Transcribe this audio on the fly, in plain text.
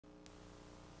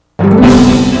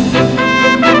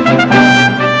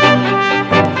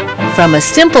From a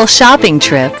simple shopping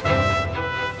trip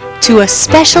to a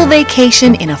special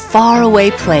vacation in a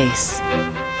faraway place,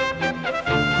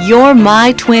 your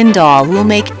My Twinn doll will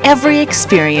make every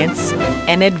experience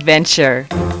an adventure.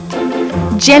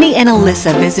 Jenny and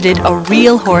Alyssa visited a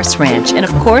real horse ranch, and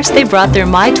of course they brought their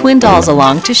My Twinn dolls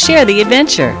along to share the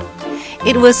adventure.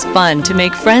 It was fun to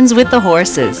make friends with the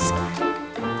horses,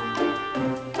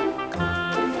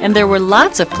 and there were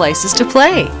lots of places to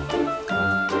play.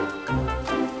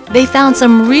 They found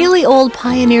some really old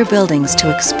pioneer buildings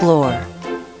to explore.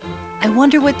 I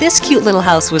wonder what this cute little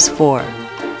house was for.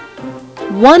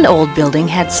 One old building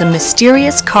had some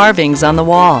mysterious carvings on the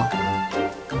wall.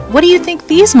 What do you think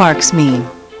these marks mean?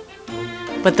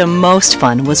 But the most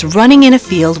fun was running in a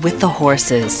field with the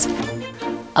horses.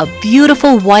 A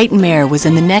beautiful white mare was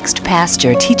in the next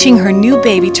pasture teaching her new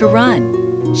baby to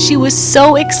run. She was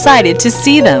so excited to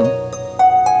see them.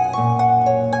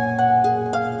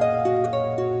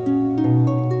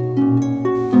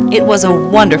 It was a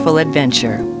wonderful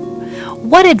adventure.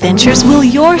 What adventures will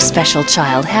your special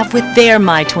child have with their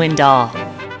My Twinn doll?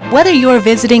 Whether you're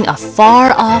visiting a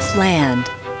far-off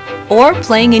land or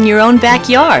playing in your own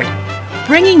backyard,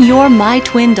 bringing your My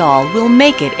Twinn doll will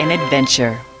make it an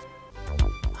adventure.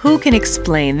 Who can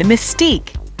explain the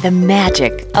mystique, the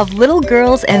magic of little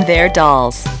girls and their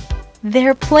dolls?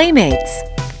 They're playmates,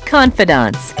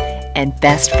 confidants, and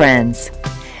best friends.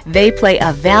 They play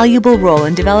a valuable role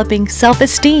in developing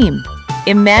self-esteem,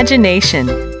 imagination,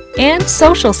 and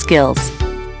social skills.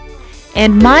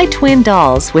 And My Twinn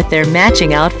dolls, with their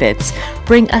matching outfits,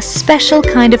 bring a special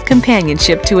kind of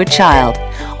companionship to a child,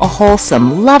 a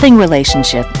wholesome, loving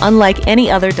relationship unlike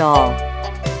any other doll.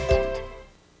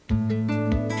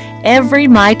 Every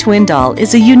My Twinn doll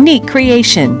is a unique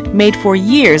creation made for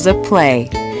years of play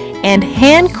and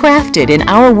handcrafted in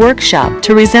our workshop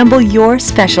to resemble your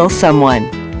special someone.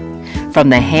 From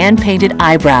the hand-painted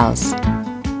eyebrows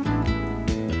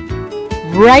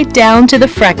right down to the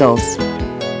freckles.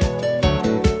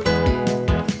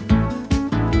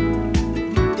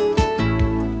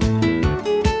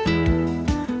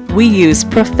 We use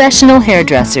professional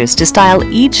hairdressers to style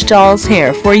each doll's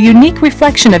hair for a unique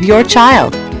reflection of your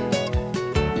child.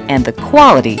 And the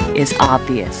quality is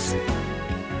obvious.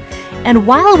 And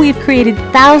while we've created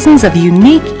thousands of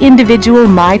unique individual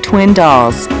My Twinn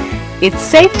dolls, it's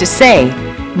safe to say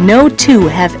no two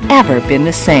have ever been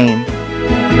the same.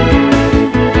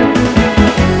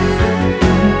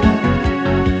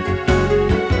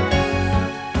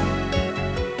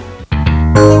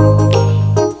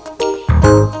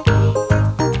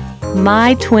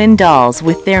 My Twinn dolls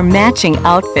with their matching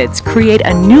outfits create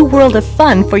a new world of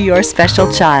fun for your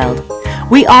special child.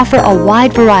 We offer a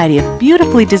wide variety of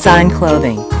beautifully designed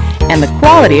clothing, and the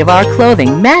quality of our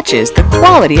clothing matches the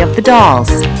quality of the dolls.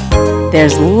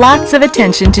 There's lots of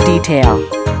attention to detail,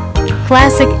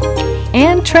 classic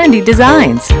and trendy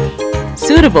designs,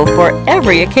 suitable for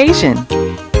every occasion.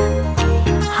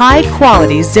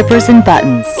 High-quality zippers and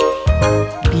buttons,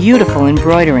 beautiful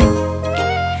embroidering,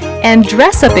 and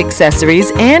dress-up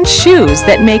accessories and shoes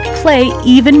that make play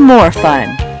even more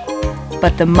fun.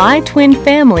 But the My Twinn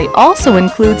family also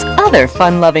includes other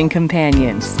fun-loving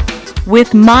companions.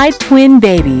 With My Twinn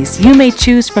Babies, you may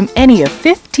choose from any of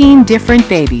 15 different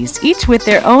babies, each with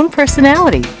their own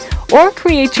personality, or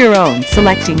create your own,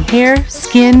 selecting hair,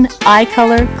 skin, eye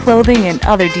color, clothing, and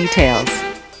other details.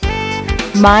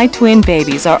 My Twinn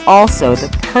Babies are also the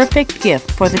perfect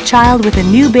gift for the child with a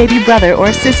new baby brother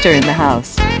or sister in the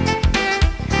house.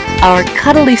 Our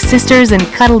cuddly sisters and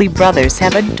cuddly brothers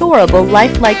have adorable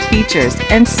lifelike features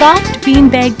and soft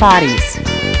beanbag bodies.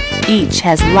 Each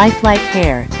has lifelike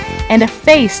hair and a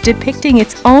face depicting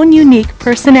its own unique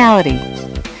personality.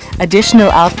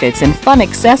 Additional outfits and fun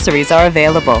accessories are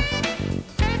available.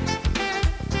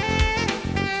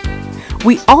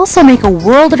 We also make a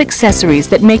world of accessories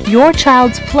that make your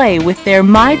child's play with their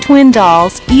My Twinn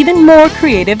dolls even more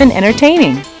creative and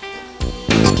entertaining.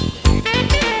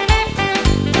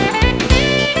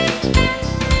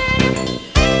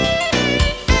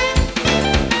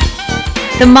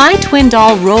 The My Twinn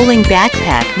doll rolling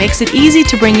backpack makes it easy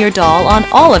to bring your doll on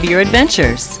all of your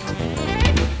adventures.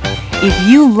 If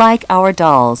you like our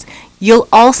dolls, you'll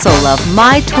also love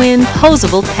My Twinn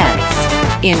posable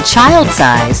pets in child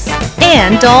size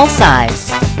and doll size.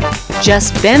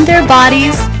 Just bend their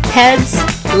bodies, heads,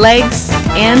 legs,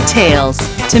 and tails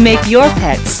to make your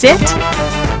pet sit,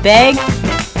 beg,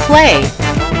 play,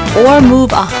 or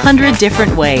move 100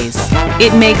 different ways.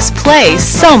 It makes play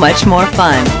so much more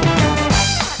fun.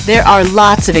 There are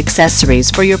lots of accessories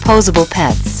for your posable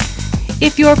pets.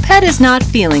 If your pet is not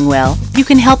feeling well, you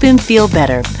can help him feel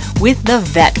better with the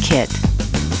Vet Kit.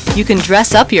 You can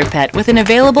dress up your pet with an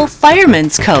available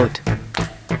fireman's coat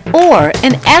or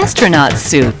an astronaut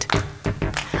suit.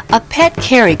 A pet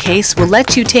carry case will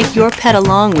let you take your pet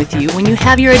along with you when you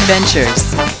have your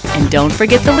adventures. And don't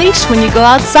forget the leash when you go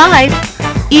outside.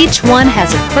 Each one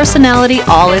has a personality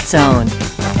all its own,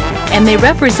 and they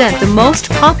represent the most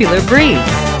popular breeds.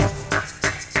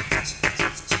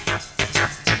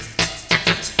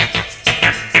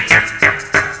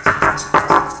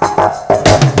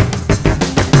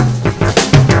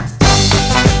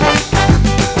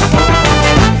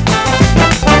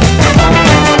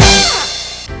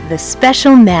 The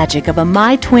special magic of a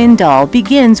My Twinn doll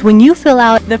begins when you fill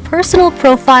out the personal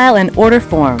profile and order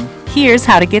form. Here's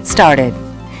how to get started.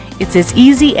 It's as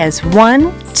easy as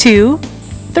 1, 2,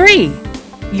 3.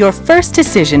 Your first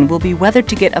decision will be whether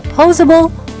to get a posable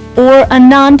or a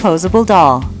non-posable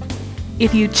doll.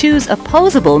 If you choose a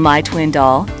posable My Twinn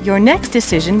doll, your next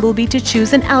decision will be to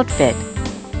choose an outfit.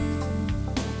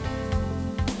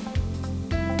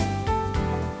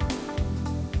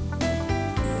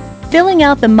 Filling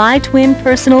out the My Twinn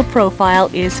personal profile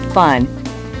is fun.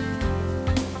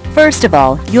 First of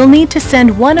all, you'll need to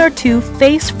send 1 or 2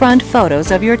 face-front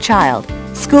photos of your child.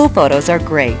 School photos are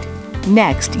great.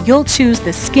 Next, you'll choose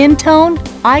the skin tone,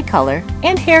 eye color,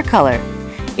 and hair color.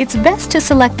 It's best to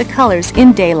select the colors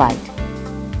in daylight.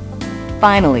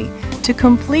 Finally, to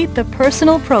complete the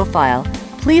personal profile,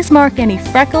 please mark any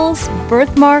freckles,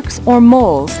 birthmarks, or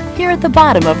moles here at the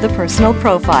bottom of the personal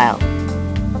profile.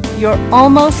 You're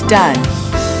almost done.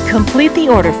 Complete the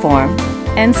order form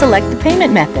and select the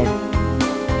payment method.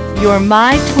 Your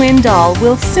My Twinn doll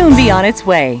will soon be on its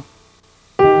way.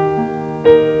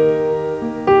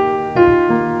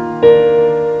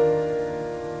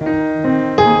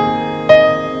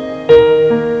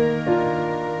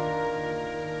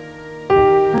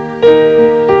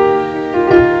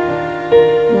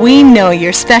 We know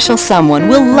your special someone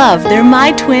will love their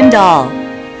My Twinn doll.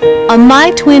 A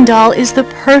My Twinn doll is the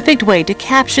perfect way to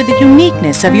capture the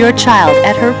uniqueness of your child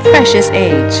at her precious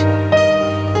age.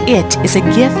 It is a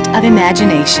gift of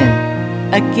imagination,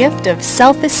 a gift of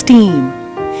self-esteem,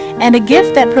 and a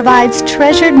gift that provides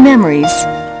treasured memories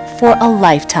for a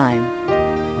lifetime.